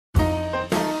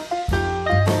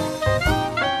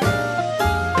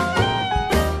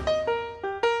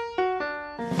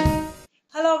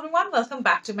welcome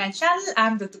back to my channel.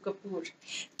 I'm Ritu Kapoor.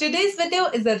 Today's video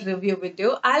is a review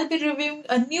video. I'll be reviewing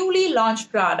a newly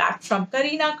launched product from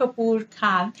Kareena Kapoor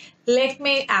Khan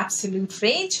Lakme Absolute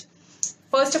range.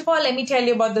 First of all, let me tell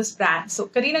you about this brand. So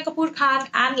Kareena Kapoor Khan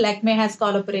and Lakme has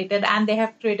collaborated and they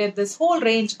have created this whole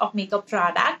range of makeup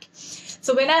product.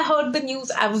 So when I heard the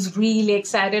news, I was really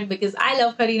excited because I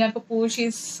love Kareena Kapoor.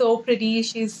 She's so pretty.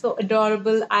 She's so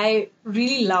adorable. I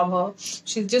really love her.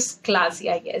 She's just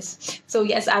classy, I guess. So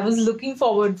yes, I was looking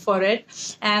forward for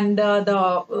it. And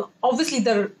obviously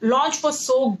the launch was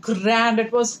so grand.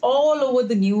 It was all over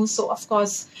the news. So of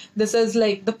course, this is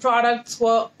like the products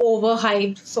were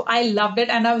overhyped. So I loved it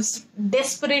and I was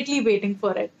desperately waiting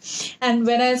for it. And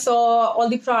when I saw all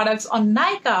the products on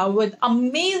Nykaa with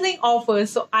amazing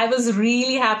offers, so I was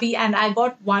really happy and I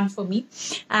got one for me.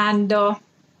 And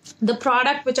the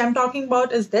product which I'm talking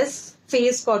about is this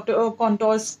face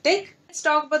contour stick. Let's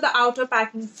talk about the outer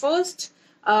packing first.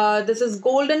 This is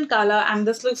golden color and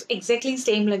this looks exactly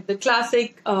same like the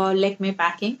classic Lakme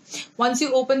packing. Once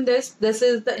you open this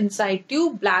is the inside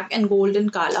tube, black and golden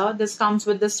color. This comes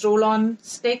with this roll-on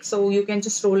stick, so you can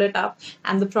just roll it up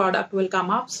and the product will come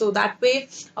up. So that way,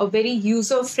 a very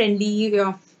user-friendly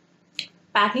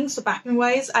packing. So packing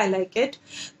wise, I like it.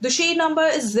 The shade number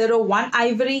is 01.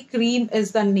 Ivory Cream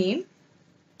is the name.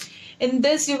 In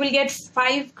this, you will get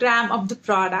 5 grams of the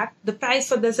product. The price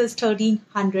for this is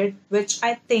 1300, which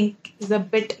I think is a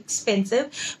bit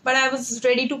expensive, but I was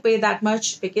ready to pay that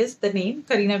much because the name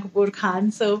Kareena Kapoor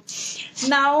Khan. So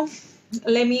now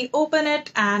let me open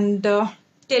it and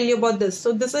tell you about this.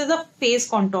 So this is a face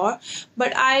contour,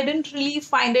 but I didn't really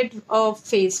find it a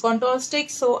face contour stick.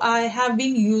 So I have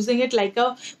been using it like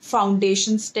a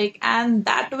foundation stick, and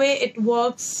that way it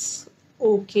works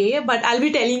okay, but I'll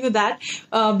be telling you that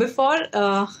before.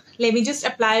 Let me just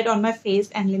apply it on my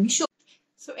face and let me show.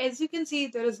 So as you can see,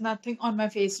 there is nothing on my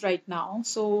face right now,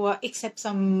 so except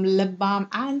some lip balm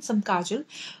and some kajal.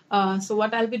 So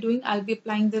what I'll be doing, I'll be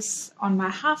applying this on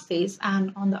my half face,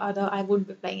 and on the other I won't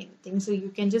be applying anything. So you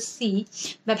can just see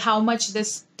that how much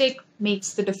this stick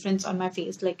makes the difference on my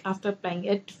face. Like after applying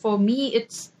it, for me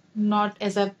it's not,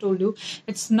 as I've told you,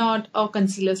 it's not a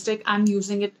concealer stick. I'm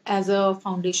using it as a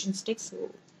foundation stick.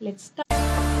 So let's start.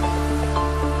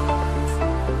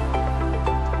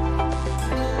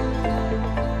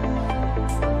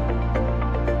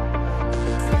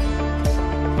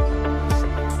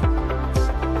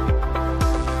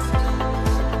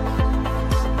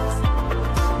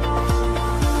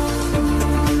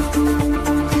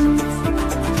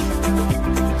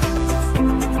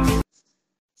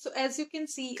 As you can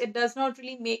see, it does not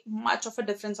really make much of a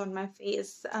difference on my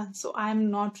face, so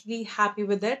I'm not really happy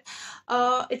with it.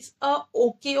 It's a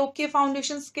okay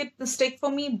foundation stick for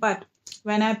me, but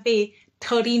when I pay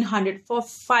 1300 for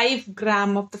 5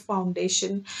 grams of the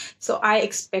foundation, so I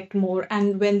expect more.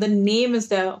 And when the name is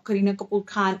there, Kareena Kapoor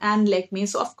Khan and Lakme,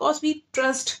 so of course we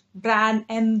trust brand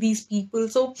and these people,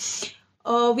 so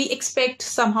we expect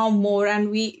somehow more.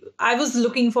 And I was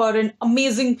looking for an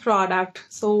amazing product,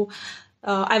 so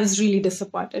I was really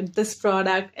disappointed. This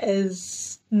product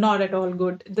is not at all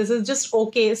good. This is just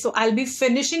okay. So I'll be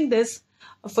finishing this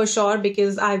for sure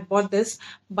because I bought this,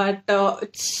 but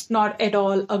it's not at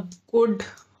all a good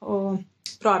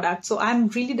product. So I'm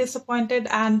really disappointed,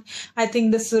 and I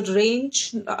think this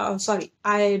range, sorry,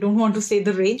 I don't want to say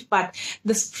the range, but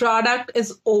this product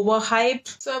is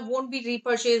overhyped. So I won't be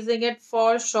repurchasing it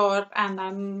for sure, and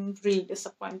I'm really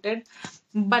disappointed.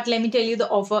 But let me tell you the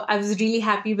offer. I was really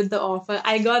happy with the offer.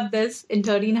 I got this in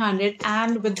 1300,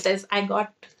 and with this I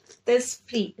got this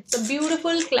free. It's a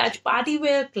beautiful clutch, party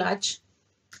wear clutch,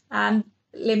 and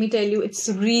let me tell you, it's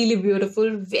really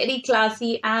beautiful, very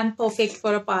classy and perfect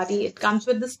for a party. It comes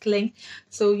with the sling,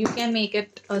 so you can make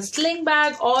it a sling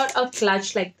bag or a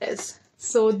clutch like this.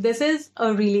 So this is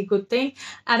a really good thing,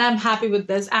 and I'm happy with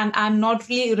this, and I'm not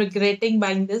really regretting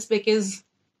buying this because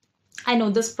I know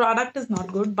this product is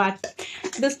not good, but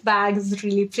this bag is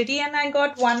really pretty. And I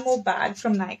got one more bag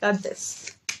from Nykaa,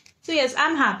 this. So yes,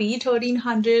 I'm happy.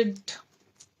 1300,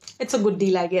 it's a good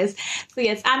deal, I guess. So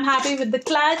yes, I'm happy with the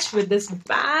clutch, with this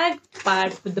bag,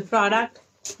 but with the product,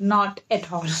 not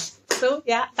at all. So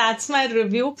yeah, that's my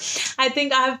review. I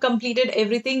think I have completed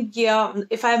everything. Yeah,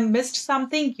 if I missed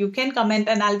something, you can comment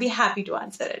and I'll be happy to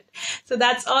answer it. So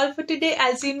that's all for today.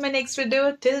 I'll see you in my next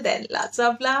video. Till then, lots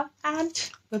of love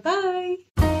and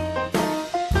bye-bye.